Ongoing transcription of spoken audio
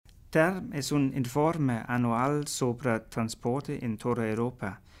TERM es un informe anual sobre transporte en toda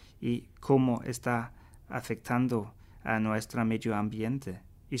Europa y cómo está afectando a nuestro medio ambiente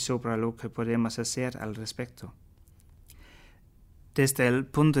y sobre lo que podemos hacer al respecto. Desde el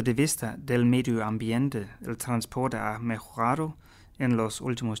punto de vista del medio ambiente, el transporte ha mejorado en los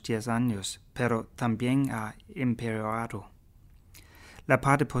últimos 10 años, pero también ha empeorado. La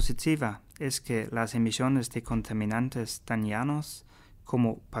parte positiva es que las emisiones de contaminantes dañinos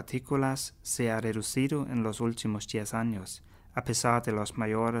como partículas se han reducido en los últimos 10 años, a pesar de los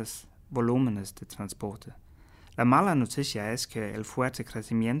mayores volúmenes de transporte. La mala noticia es que el fuerte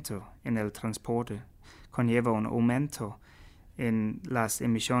crecimiento en el transporte conlleva un aumento en las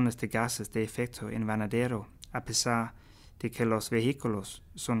emisiones de gases de efecto invernadero, a pesar de que los vehículos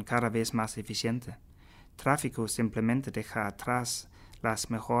son cada vez más eficientes. Tráfico simplemente deja atrás las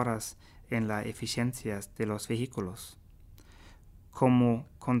mejoras en la eficiencia de los vehículos. Como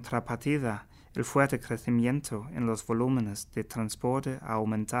contrapartida, el fuerte crecimiento en los volúmenes de transporte ha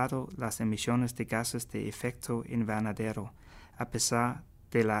aumentado las emisiones de gases de efecto invernadero, a pesar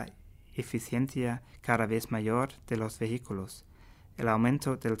de la eficiencia cada vez mayor de los vehículos. El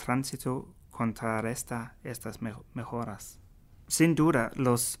aumento del tránsito contrarresta estas mejoras. Sin duda,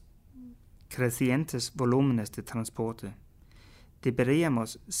 los crecientes volúmenes de transporte.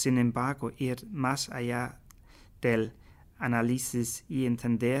 Deberíamos, sin embargo, ir más allá del análisis y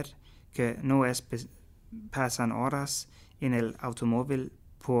entender que no pasan horas en el automóvil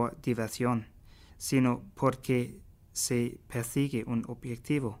por diversión, sino porque se persigue un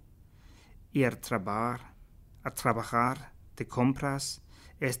objetivo: ir a trabajar, de compras,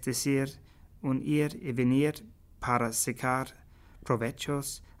 es decir, un ir y venir para sacar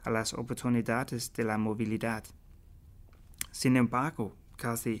provechos a las oportunidades de la movilidad. Sin embargo,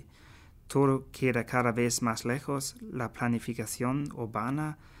 casi todo queda cada vez más lejos. La planificación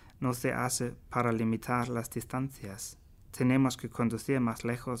urbana no se hace para limitar las distancias. Tenemos que conducir más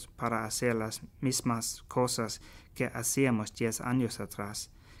lejos para hacer las mismas cosas que hacíamos 10 años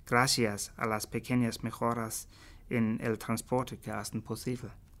atrás, gracias a las pequeñas mejoras en el transporte que hacen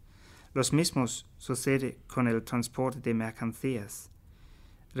posible. Lo mismo sucede con el transporte de mercancías.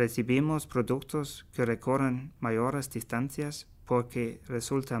 Recibimos productos que recorren mayores distancias porque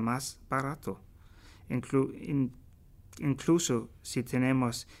resulta más barato, incluso si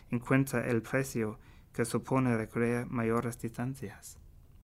tenemos en cuenta el precio que supone recorrer mayores distancias.